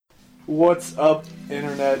What's up,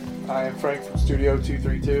 Internet? I am Frank from Studio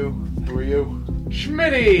 232. Who are you?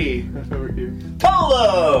 Schmitty! Who are you?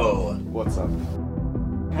 Polo! What's up?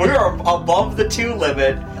 We're above the 2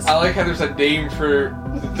 limit. I like how there's a name for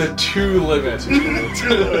the 2 limit.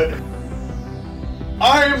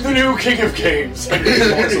 I am the new king of games. And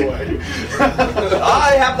he walks away.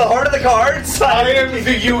 I have the heart of the cards. I am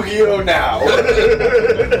the Yu-Gi-Oh! Now.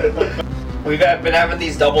 We've been having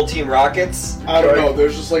these double team rockets. I don't know.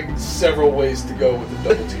 There's just like several ways to go with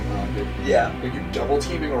the double team rocket. Yeah. Like you double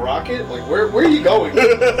teaming a rocket? Like where are you going?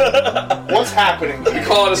 What's happening? We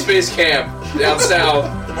call it a space camp down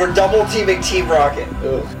south. We're double teaming Team Rocket.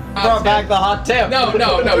 Brought back the hot tip. No,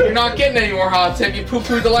 you're not getting any more hot tip. You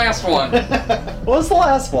poo-pooed the last one. What was the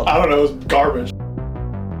last one? I don't know. It's garbage.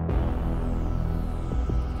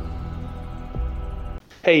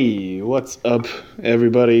 Hey, what's up,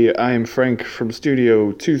 everybody? I am Frank from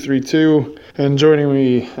Studio 232, and joining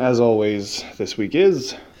me, as always, this week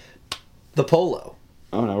is... The Polo.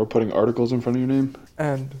 Oh, now we're putting articles in front of your name?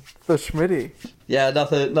 And the Schmitty. Yeah,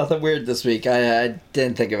 nothing weird this week. I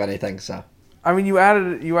didn't think of anything, so... I mean, you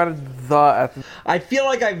added the at the... I feel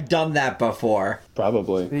like I've done that before.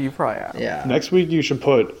 Probably. You probably have. Yeah. Next week you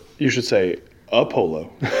should say, a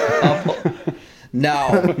polo.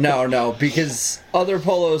 No, because other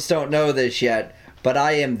polos don't know this yet, but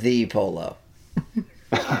I am the Polo.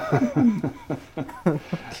 I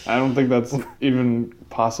don't think that's even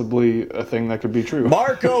possibly a thing that could be true.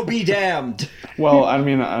 Marco be damned! Well, I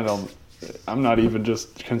mean, I'm not even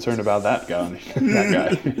just concerned about that guy.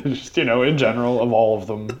 Just, in general, of all of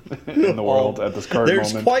them in the world at this current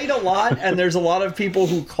moment. There's quite a lot, and there's a lot of people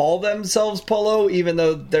who call themselves Polo, even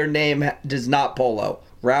though their name does not Polo.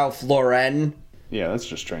 Ralph Lauren. Yeah, that's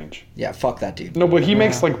just strange. Yeah, fuck that dude. No, but he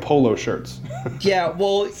makes, like, polo shirts. Yeah,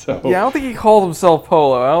 well... So, Yeah, I don't think he called himself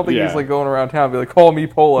Polo. I don't think he's, like, going around town and be like, call me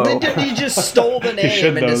Polo. He just stole the name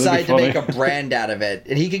and though. decided to That'd make a brand out of it.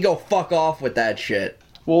 And he could go fuck off with that shit.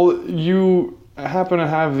 Well, you happen to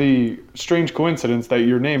have the strange coincidence that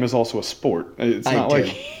your name is also a sport. It's not like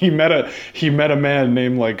he met a man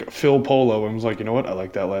named like Phil Polo and was like, you know what, I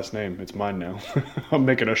like that last name. It's mine now. I'm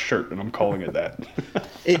making a shirt and I'm calling it that.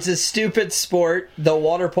 It's a stupid sport. The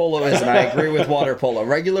water polo is, and I agree with water polo.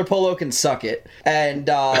 Regular polo can suck it, and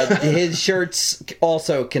his shirts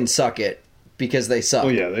also can suck it because they suck. Oh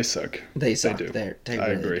yeah, they suck. They suck. They do. They I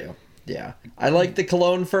really agree. do. Yeah. I liked the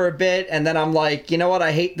cologne for a bit, and then I'm like, you know what?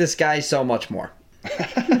 I hate this guy so much more.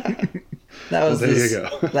 That was you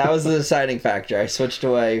go. That was the deciding factor. I switched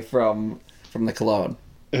away from the cologne.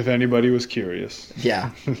 If anybody was curious.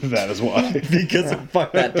 Yeah. That is why. Because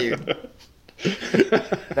fuck that dude.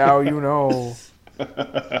 Now you know.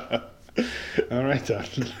 All right, then.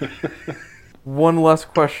 One less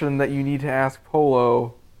question that you need to ask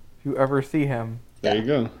Polo if you ever see him. There you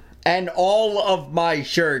go. And all of my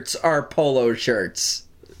shirts are polo shirts.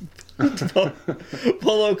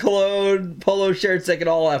 Polo cologne, polo shirts, they can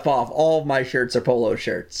all F off. All of my shirts are polo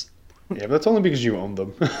shirts. Yeah, but that's only because you own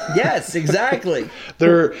them. Yes, exactly.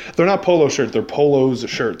 They're not polo shirts, they're polos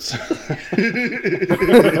shirts.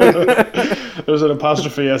 There's an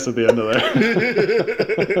apostrophe S at the end of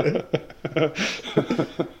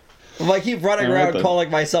there. Well, I keep running around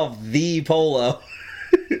calling myself the Polo.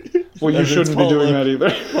 Well, you shouldn't be doing that either.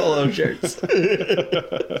 Polo shirts.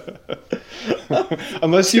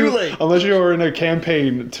 unless you are in a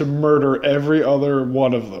campaign to murder every other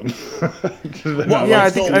one of them. Well, yeah, I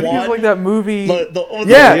think it's like that movie.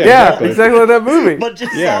 Yeah, exactly like that movie. But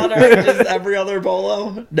just honor just every other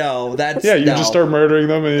Polo? No, that's... Yeah, you just start murdering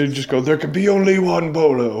them and you just go, there can be only one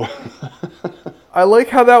Polo. I like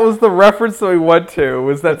how that was the reference that we went to,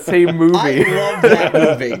 was that same movie. I love that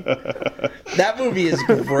movie. That movie is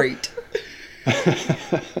great.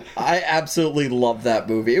 I absolutely love that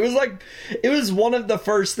movie. It was one of the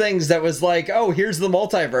first things that was like, oh, here's the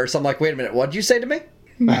multiverse. I'm like, wait a minute, what'd you say to me?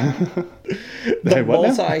 The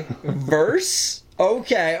multiverse?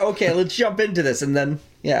 Okay, let's jump into this. And then,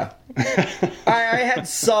 yeah. I had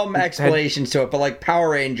some explanations to it, but like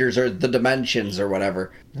Power Rangers or the Dimensions or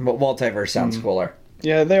whatever. But multiverse sounds cooler.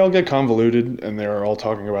 Yeah, they all get convoluted, and they're all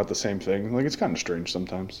talking about the same thing. Like, it's kind of strange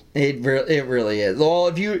sometimes. It really is. Well,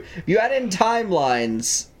 if you add in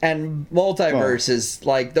timelines and multiverses,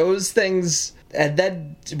 like those things, and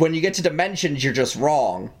then when you get to dimensions, you're just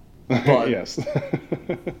wrong. But yes.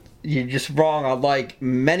 You're just wrong on like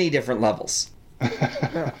many different levels.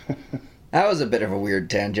 That was a bit of a weird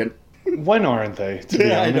tangent. When aren't they, to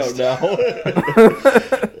be honest? I don't know.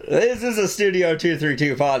 This is a Studio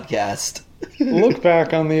 232 podcast. Look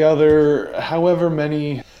back on the other however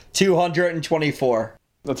many... 224.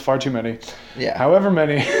 That's far too many. Yeah. However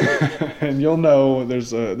many, and you'll know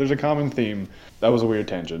there's a common theme. That was a weird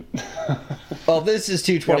tangent. Well, this is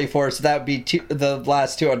 224, so that would be the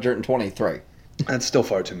last 223. That's still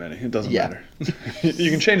far too many. It doesn't Yeah. matter. You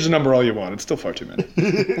can change the number all you want. It's still far too many.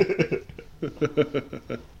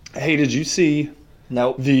 Hey, did you see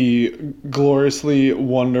Nope. the gloriously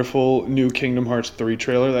wonderful new Kingdom Hearts 3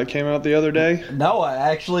 trailer that came out the other day? No, I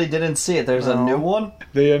actually didn't see it. There's a new one?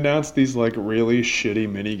 They announced these like really shitty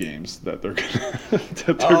mini games that they're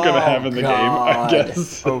gonna have in the game, I God.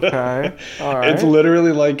 guess. Okay. All right. It's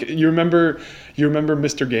literally like you remember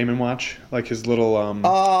Mr. Game & Watch, like his little handheld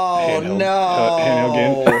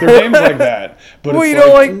game. They're games like that, but Well, it's you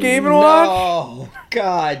don't like Game & Watch? Oh,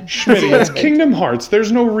 God. Schmitty, it's Kingdom Hearts.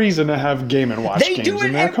 There's no reason to have Game & Watch They games do it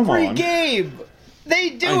in there. Come every on. game.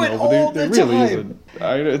 They do I it know, all but there the really time.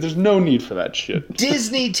 isn't. There's no need for that shit.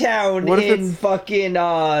 Disney Town What if in it's- fucking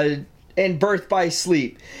in Birth by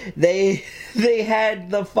Sleep. They had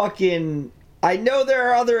the fucking. I know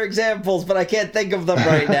there are other examples, but I can't think of them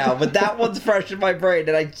right now. But that one's fresh in my brain,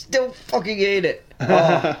 and I still fucking hate it.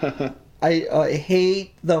 Oh, I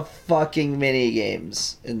hate the fucking mini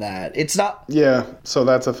games in that. It's not. Yeah, so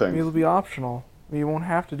that's a thing. It'll be optional. You won't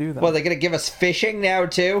have to do that. Well, they're gonna give us fishing now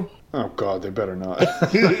too. Oh god, they better not.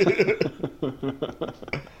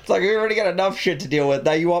 It's like we already got enough shit to deal with.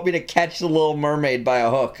 Now you want me to catch the Little Mermaid by a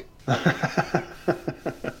hook?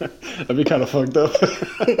 That'd be kind of fucked up.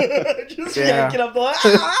 Just Yeah. yanking up the.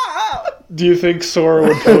 Ah! Do you think Sora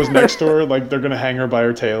would pose next to her? Like they're gonna hang her by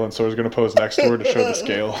her tail, and Sora's gonna pose next to her to show the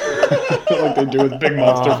scale, like they do with big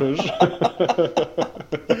monster fish.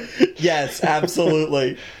 Yes,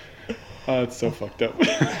 absolutely. Oh, it's so fucked up.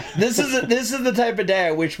 This is the type of day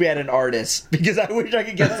I wish we had an artist, because I wish I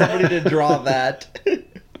could get somebody to draw that.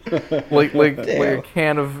 like Damn.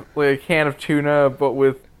 a can of tuna, but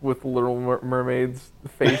with Little Mermaid's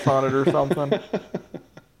face on it or something.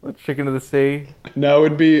 The Chicken of the Sea. No,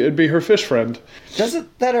 it'd be her fish friend.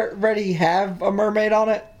 Doesn't that already have a mermaid on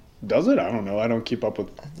it? Does it? I don't know. I don't keep up with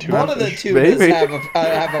tuna One of the fish. tunas Maybe. have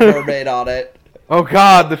a mermaid on it. Oh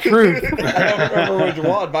God, the truth. I don't remember which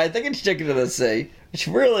one, but I think it's Chicken of the Sea. It's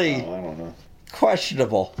really Oh, I don't know.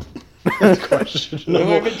 questionable.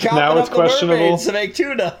 Questionable. We've been chopping Now up it's the questionable. mermaids to make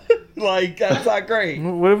tuna. Like, that's not great.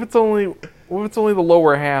 What if it's only the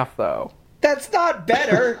lower half though? That's not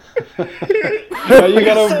better. Now you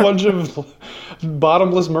got a bunch of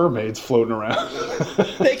bottomless mermaids floating around.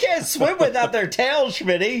 They can't swim without their tails,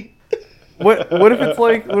 Schmitty. What if it's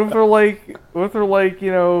like what if they're like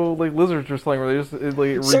you know like lizards or something where they just it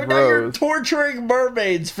regrows? So now you're torturing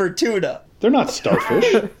mermaids for tuna. They're not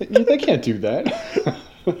starfish. They can't do that.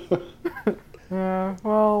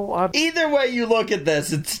 Well, Either way you look at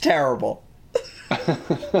this, it's terrible.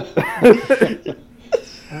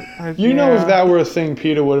 You know, if that were a thing,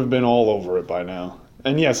 PETA would have been all over it by now.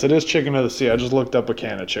 And yes, it is Chicken of the Sea. I just looked up a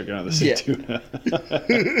can of Chicken of the Sea Yeah. tuna.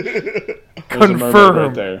 There's a mermaid right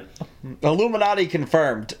Confirmed. there. Illuminati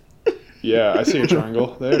confirmed. Yeah, I see a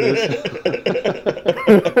triangle. There it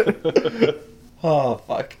is. Oh,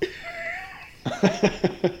 fuck.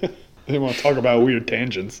 They want to talk about weird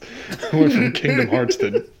tangents. Went from Kingdom Hearts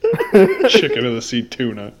to Chicken of the Sea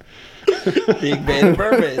tuna. Being made of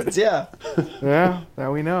mermaids, yeah. Yeah,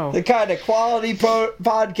 that we know. The kind of quality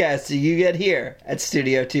podcasting you get here at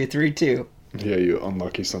Studio 232. Yeah, you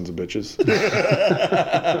unlucky sons of bitches.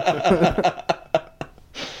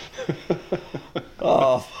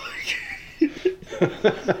 Oh, fuck.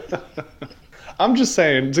 I'm just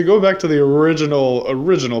saying, to go back to the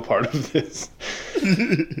original part of this,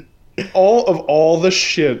 all the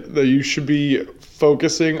shit that you should be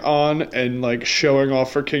focusing on and like showing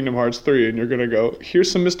off for Kingdom Hearts 3, and you're gonna go,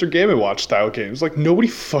 here's some Mr. Game & Watch style games. Like, nobody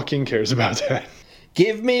fucking cares about that.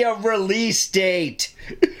 Give me a release date.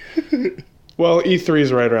 Well,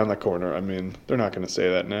 E3's right around the corner. I mean, they're not gonna say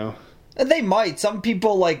that now. And they might. Some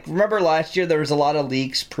people, like, remember last year there was a lot of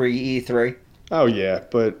leaks pre-E3? Oh yeah,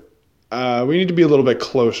 but we need to be a little bit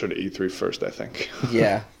closer to E3 first, I think.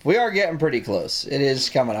 Yeah. We are getting pretty close. It is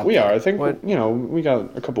coming up. We are. I think, What? we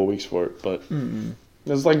got a couple of weeks for it, but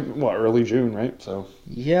it's like, early June, right? So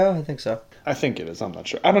Yeah, I think so. I think it is. I'm not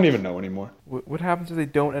sure. I don't even know anymore. What happens if they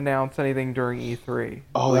don't announce anything during E3?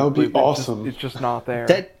 Oh, that would be awesome. It's just not there.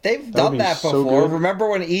 They've done be that so before. good. Remember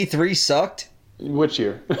when E3 sucked? Which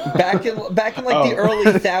year? Back in like the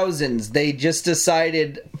early thousands, they just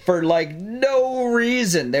decided for like no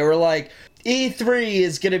reason. They were like, E3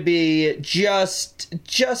 is going to be just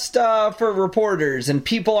for reporters, and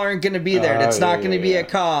people aren't going to be there. And it's not going to be a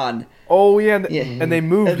con. Oh yeah, Yeah. and they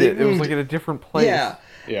moved And they it. It was moved like at a different place. Yeah.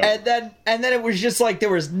 Yeah. And then it was just like there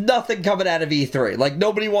was nothing coming out of E3. Like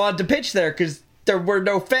nobody wanted to pitch there because there were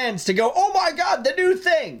no fans to go, oh my god, the new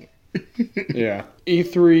thing! Yeah.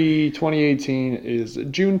 E3 2018 is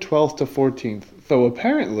June 12th to 14th, though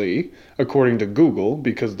apparently, according to Google,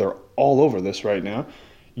 because they're all over this right now,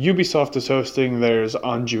 Ubisoft is hosting theirs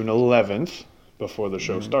on June 11th, before the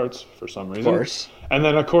show starts, for some reason. Of course. And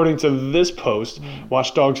then according to this post,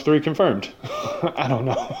 Watch Dogs 3 confirmed. I don't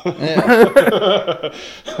know. Yeah.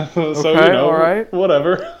 So, Okay, all right.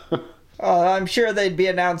 Whatever. I'm sure they'd be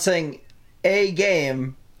announcing a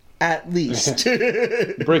game at least.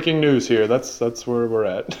 Breaking news here. That's where we're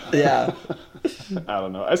at. Yeah. I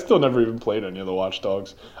don't know. I still never even played any of the Watch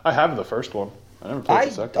Dogs. I have the first one. I never played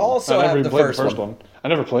the second also one. I never have even the played first the first one. one. I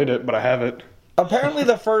never played it, but I have it. Apparently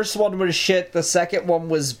the first one was shit, the second one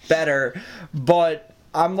was better, but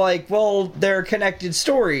I'm like, well, they're a connected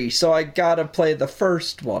story, so I gotta play the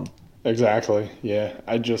first one. Exactly. Yeah.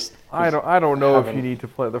 I don't know if you need to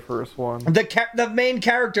play the first one. The main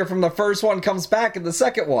character from the first one comes back in the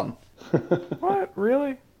second one. What?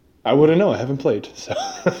 Really? I wouldn't know. I haven't played, so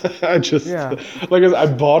I just like I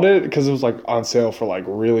bought it because it was like on sale for like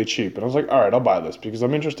really cheap, and I was like, all right, I'll buy this because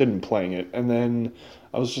I'm interested in playing it. And then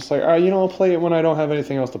I was just like, all right, I'll play it when I don't have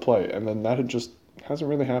anything else to play. And then that hasn't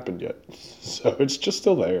really happened yet, so it's just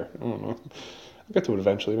still there. I don't know. I'll get to it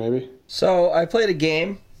eventually, maybe. So I played a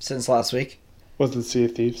game since last week. Was it Sea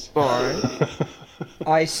of Thieves? All right.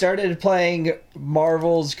 I started playing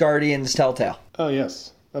Marvel's Guardians Telltale. Oh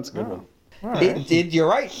yes, that's a good one. You're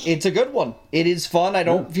right. It's a good one. It is fun. I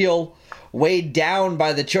don't feel weighed down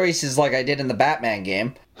by the choices like I did in the Batman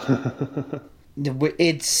game.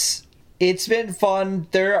 It's been fun.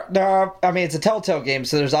 It's a Telltale game,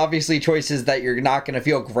 so there's obviously choices that you're not going to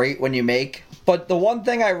feel great when you make. But the one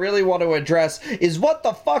thing I really want to address is what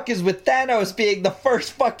the fuck is with Thanos being the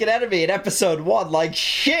first fucking enemy in episode 1? Like,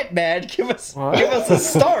 shit, man. Give us a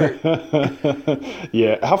start.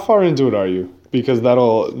 Yeah. How far into it are you? Because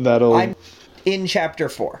that'll. I'm in chapter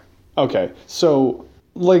 4. Okay, so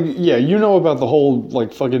like, yeah, you know about the whole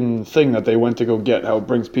like fucking thing that they went to go get, how it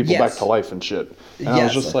brings people back to life and shit. And I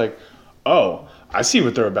was just like, oh, I see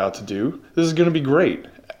what they're about to do. This is gonna be great.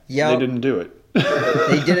 Yeah, they didn't do it.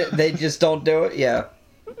 They did it. They just don't do it. Yeah.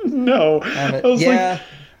 No, I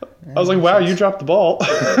was like, wow, you dropped the ball.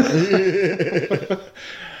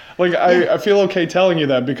 Like, I feel okay telling you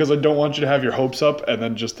that because I don't want you to have your hopes up and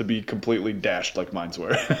then just to be completely dashed like mine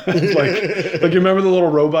were. like you remember the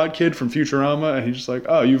little robot kid from Futurama, and he's just like,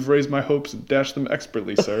 oh, you've raised my hopes and dashed them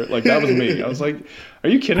expertly, sir. Like, that was me. I was like, are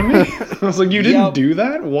you kidding me? I was like, you didn't do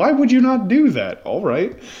that? Why would you not do that? All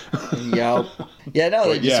right. Yep. Yeah, no,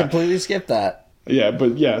 they just completely skipped that. Yeah,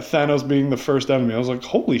 but yeah, Thanos being the first enemy, I was like,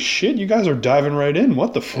 holy shit, you guys are diving right in.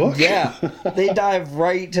 What the fuck? Yeah, they dive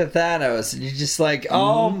right to Thanos, and you're just like,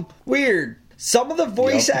 weird. Some of the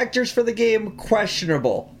voice actors for the game,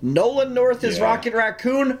 questionable. Nolan North as Rocket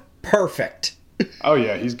Raccoon, perfect. Oh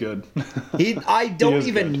yeah, he's good. I don't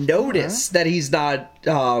even notice that he's not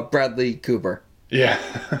Bradley Cooper. Yeah.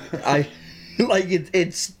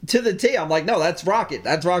 It's to the T. I'm like, no, that's Rocket.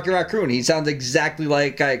 That's Rocket Raccoon. He sounds exactly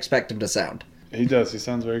like I expect him to sound. He does. He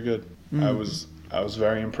sounds very good. I was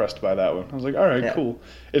very impressed by that one. I was like, all right, cool.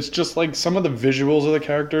 It's just like some of the visuals of the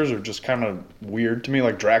characters are just kind of weird to me.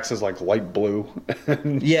 Like Drax is like light blue.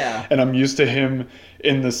 And I'm used to him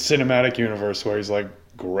in the cinematic universe where he's like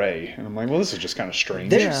gray. And I'm like, well, this is just kind of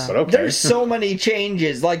strange. But okay. There's so many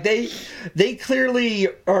changes. Like they clearly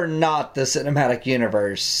are not the cinematic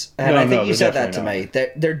universe. And I think you said that to me.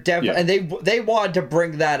 They're definitely, and they wanted to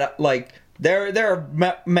bring that up, like. There are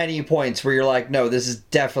many points where you're like, no, this is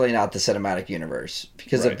definitely not the cinematic universe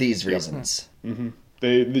because of these reasons. Mm-hmm.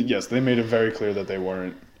 They made it very clear that they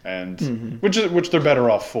weren't, and which they're better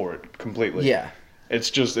off for it completely. Yeah, it's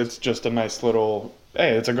just a nice little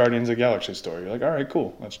it's a Guardians of the Galaxy story. You're like, all right,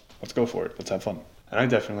 cool, let's go for it, let's have fun. And I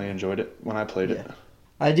definitely enjoyed it when I played it.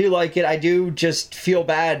 I do like it. I do just feel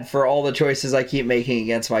bad for all the choices I keep making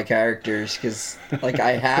against my characters because like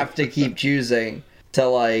I have to keep choosing to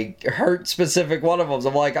like hurt specific one of them.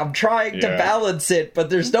 I'm like, I'm trying to balance it, but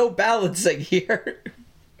there's no balancing here.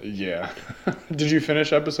 Yeah. Did you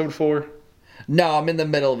finish episode 4? No, I'm in the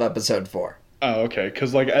middle of episode 4. Oh, okay.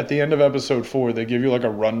 Because like at the end of episode 4, they give you like a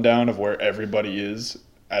rundown of where everybody is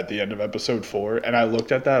at the end of episode 4, and I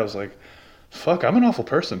looked at that. I was like, fuck, I'm an awful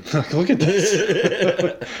person. Like, look at this.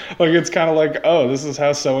 Like, it's kind of like, oh, this is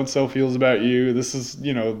how so and so feels about you. This is,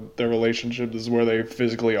 their relationship. This is where they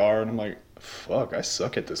physically are, and I'm like, fuck, I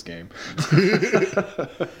suck at this game.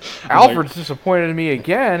 Alfred's disappointed in me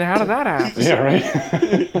again. How did that happen? Yeah, right.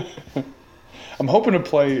 I'm hoping to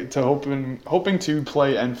play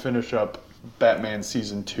and finish up Batman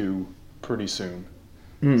Season 2 pretty soon.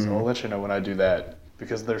 So I'll let you know when I do that.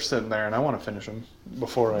 because they're sitting there and I want to finish them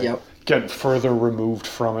before I Yep. get further removed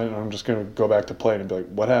from it, and I'm just going to go back to playing and be like,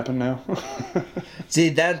 what happened now? See,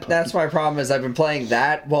 that's my problem is I've been playing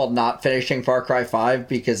that while not finishing Far Cry 5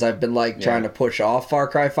 because I've been trying to push off Far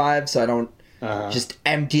Cry 5 so I don't just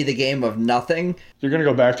empty the game of nothing. You're going to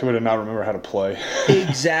go back to it and not remember how to play.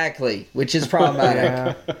 Exactly, which is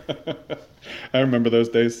problematic. Yeah. I remember those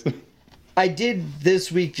days. I did this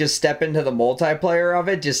week just step into the multiplayer of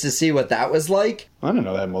it just to see what that was like. I didn't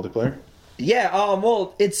know they had multiplayer. Yeah,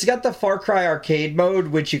 well, it's got the Far Cry arcade mode,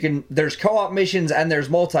 which there's co-op missions and there's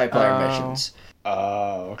multiplayer missions.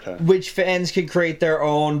 Oh, okay. Which fans can create their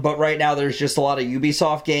own, but right now there's just a lot of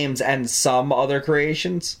Ubisoft games and some other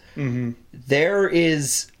creations. Mm-hmm.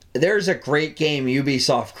 There's a great game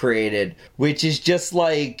Ubisoft created, which is just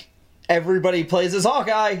like everybody plays as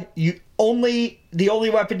Hawkeye. The only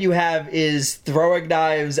weapon you have is throwing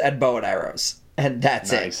knives and bow and arrows, and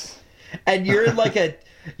that's it. And you're in like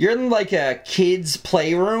a kid's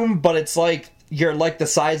playroom, but it's like you're like the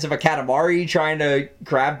size of a Katamari trying to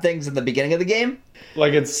grab things in the beginning of the game.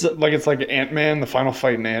 Like it's like Ant-Man, the final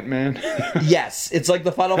fight in Ant-Man. Yes, it's like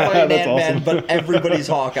the final fight in Ant-Man, awesome. but everybody's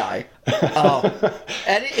Hawkeye.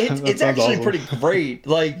 And it's actually awesome. pretty great.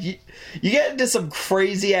 Like you get into some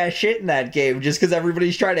crazy ass shit in that game just because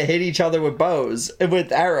everybody's trying to hit each other with bows and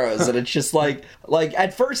with arrows, and it's just like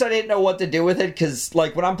at first I didn't know what to do with it because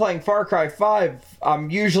like when I'm playing Far Cry 5, I'm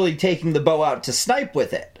usually taking the bow out to snipe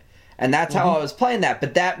with it, and that's how I was playing that.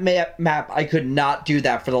 But that map I could not do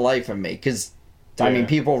that for the life of me because. I mean,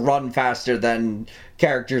 people run faster than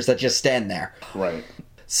characters that just stand there. Right.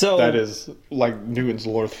 So that is like Newton's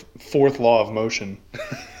fourth law of motion.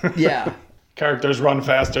 Yeah. Characters run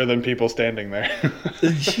faster than people standing there.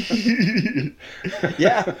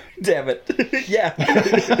 Yeah. Damn it. Yeah.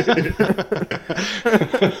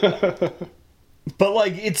 But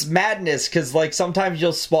like it's madness because like sometimes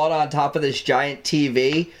you'll spawn on top of this giant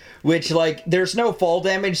TV. Which, like, there's no fall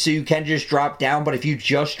damage, so you can just drop down. But if you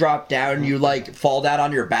just drop down, you, like, fall down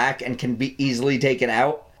on your back and can be easily taken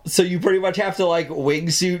out. So you pretty much have to, like,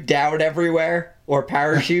 wingsuit down everywhere or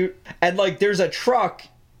parachute. And, like, there's a truck,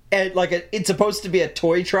 and, like, it's supposed to be a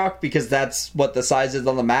toy truck because that's what the size is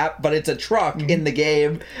on the map. But it's a truck in the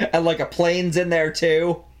game, and, like, a plane's in there,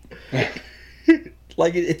 too.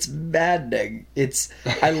 Like, it's maddening.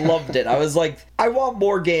 I loved it. I was like, I want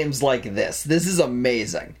more games like this. This is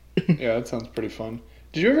amazing. Yeah, that sounds pretty fun.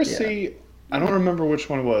 Did you ever see, I don't remember which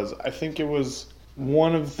one it was. I think it was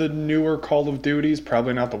one of the newer Call of Duties,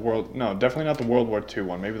 definitely not the World War II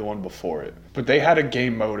one, maybe the one before it. But they had a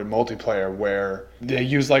game mode in multiplayer where they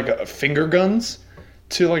used like finger guns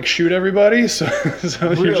to like shoot everybody. So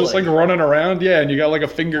Really? You're just like running around, and you got like a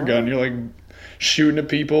finger gun. You're like shooting at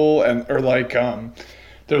people, or like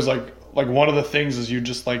there's like one of the things is you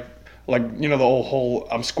just like you know the whole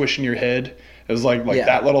I'm squishing your head. It's like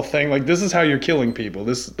that little thing. Like, this is how you're killing people.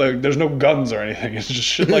 There's no guns or anything. It's just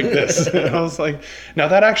shit like this. And I was like, now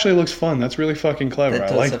that actually looks fun. That's really fucking clever.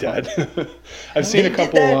 I like that. I've seen a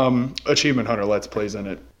couple Achievement Hunter Let's Plays in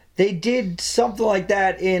it. They did something like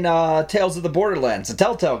that in Tales of the Borderlands, a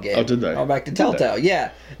Telltale game. Oh, did they? Going back to Telltale,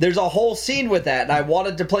 yeah. There's a whole scene with that, and I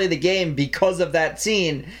wanted to play the game because of that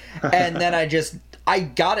scene, and then I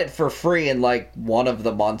got it for free in like one of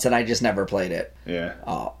the months, and I just never played it. Yeah.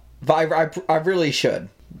 But I really should.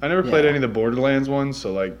 I never played any of the Borderlands ones,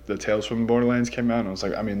 so like the Tales from the Borderlands came out, and I was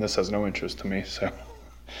like, I mean, this has no interest to me, so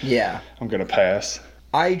Yeah. I'm gonna pass.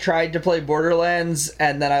 I tried to play Borderlands,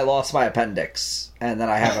 and then I lost my appendix, and then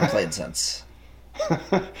I haven't played since.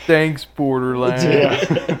 Thanks, Borderlands.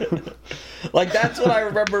 Yeah. Like, that's what I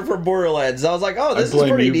remember from Borderlands. I was like, oh, this is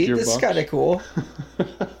pretty neat. This is kind of cool.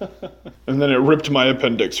 And then it ripped my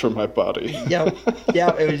appendix from my body. Yep,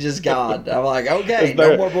 it was just gone. I'm like, okay,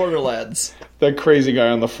 no more Borderlands. That crazy guy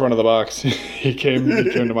on the front of the box, he came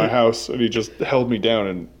to my house, and he just held me down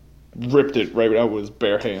and ripped it right out with his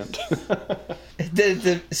bare hand. It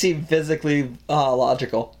didn't seem physically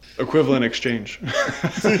logical. Equivalent exchange. With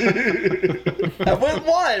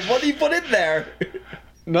what? What did he put in there?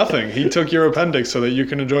 Nothing. He took your appendix so that you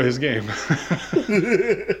can enjoy his game.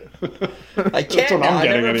 I can't now. I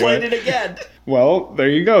never played it again. Well, there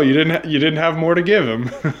you go. You didn't have more to give him.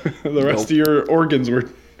 The rest of your organs were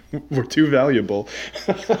too valuable.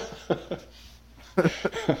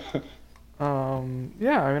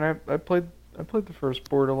 Yeah, I mean, I played the first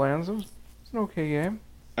Borderlands. It was an okay game.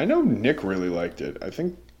 I know Nick really liked it. I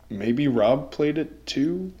think maybe Rob played it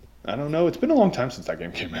too. I don't know. It's been a long time since that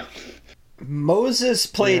game came out. Moses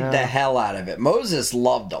played the hell out of it. Moses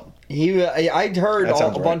loved them. I'd heard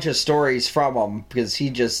a bunch of stories from him because he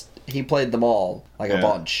played them all like a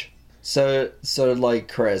bunch. So did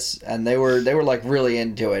like Chris, and they were like really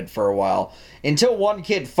into it for a while until one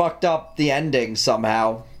kid fucked up the ending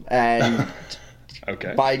somehow, and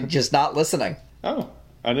Okay. by just not listening. Oh,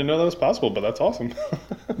 I didn't know that was possible, but that's awesome.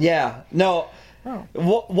 Yeah, no.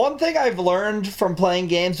 One thing I've learned from playing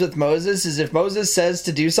games with Moses is if Moses says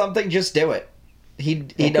to do something, just do it. He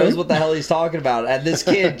knows what the hell he's talking about. And this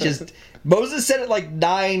kid just... Moses said it like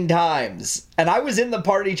 9 times. And I was in the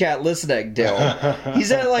party chat listening to him. He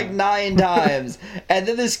said it like 9 times. And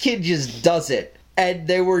then this kid just does it. And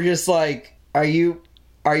they were just like, Are you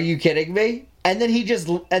kidding me? And then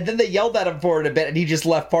then they yelled at him for it a bit, and he just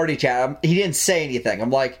left party chat. He didn't say anything.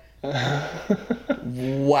 I'm like,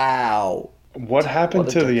 wow. What happened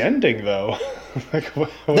to the ending, though? Like, what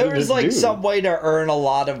there was did it like do? some way to earn a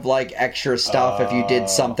lot of like extra stuff if you did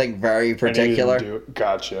something very particular. And he didn't do it.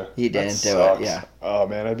 Gotcha. He didn't That do sucks. it. Yeah. Oh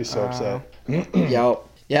man, I'd be so upset. Yep.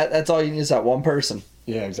 Yeah, that's all you need is that one person.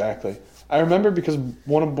 Yeah, exactly. I remember because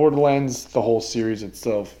one of Borderlands, the whole series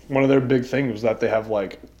itself, one of their big things was that they have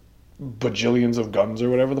like bajillions of guns or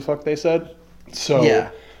whatever the fuck they said. So, Yeah.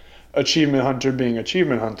 Achievement Hunter being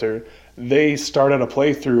Achievement Hunter, they started a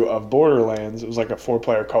playthrough of Borderlands. It was like a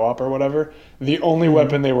 4-player co-op or whatever. The only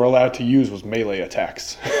weapon they were allowed to use was melee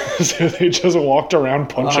attacks. So they just walked around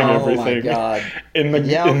punching everything my God. in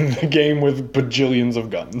the game with bajillions of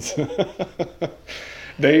guns.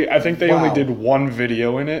 I think they only did one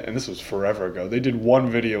video in it, and this was forever ago. They did one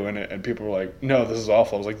video in it, and people were like, "No, this is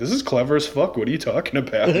awful." I was like, "This is clever as fuck. What are you talking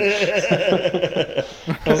about?" I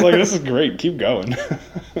was like, "This is great. Keep going."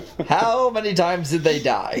 How many times did they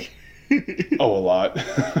die? Oh, a lot.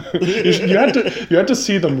 you had to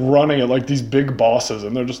see them running at like these big bosses,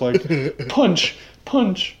 and they're just like, punch,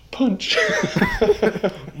 punch, punch.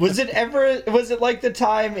 Was it like the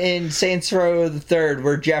time in Saints Row the Third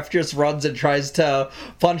where Jeff just runs and tries to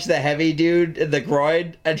punch the heavy dude in the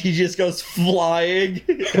groin and he just goes flying?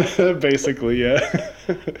 Basically, yeah.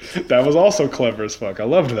 That was also clever as fuck. I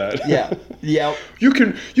loved that. Yeah. Yep. You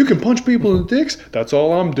can punch people in the dicks. That's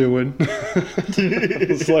all I'm doing.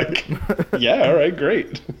 It's like, yeah, all right,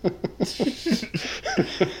 great.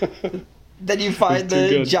 Then you find It's too the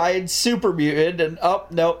good. giant super mutant, and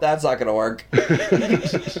nope, that's not gonna work.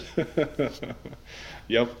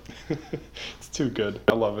 Yep. It's too good.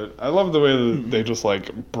 I love it. I love the way that they just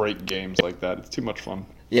like break games like that. It's too much fun.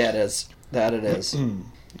 Yeah, it is. That it is.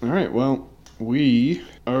 All right, well, we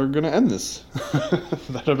are gonna end this.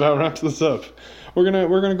 That about wraps this up. We're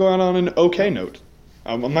gonna go out on an okay note.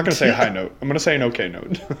 I'm not gonna say a high note. I'm gonna say an okay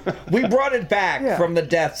note. We brought it back from the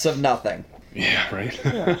depths of nothing. Yeah, right.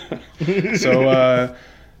 Yeah. So,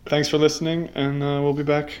 thanks for listening, and we'll be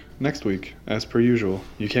back next week as per usual.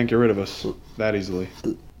 You can't get rid of us that easily.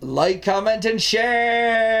 Like, comment, and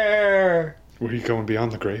share. Were you going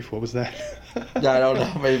beyond the grave? What was that? I don't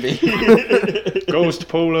know, maybe. Ghost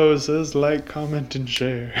Polo says like, comment, and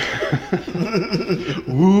share.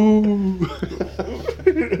 Woo!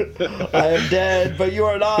 I am dead, but you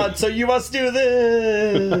are not, so you must do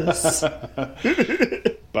this.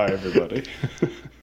 Bye, everybody.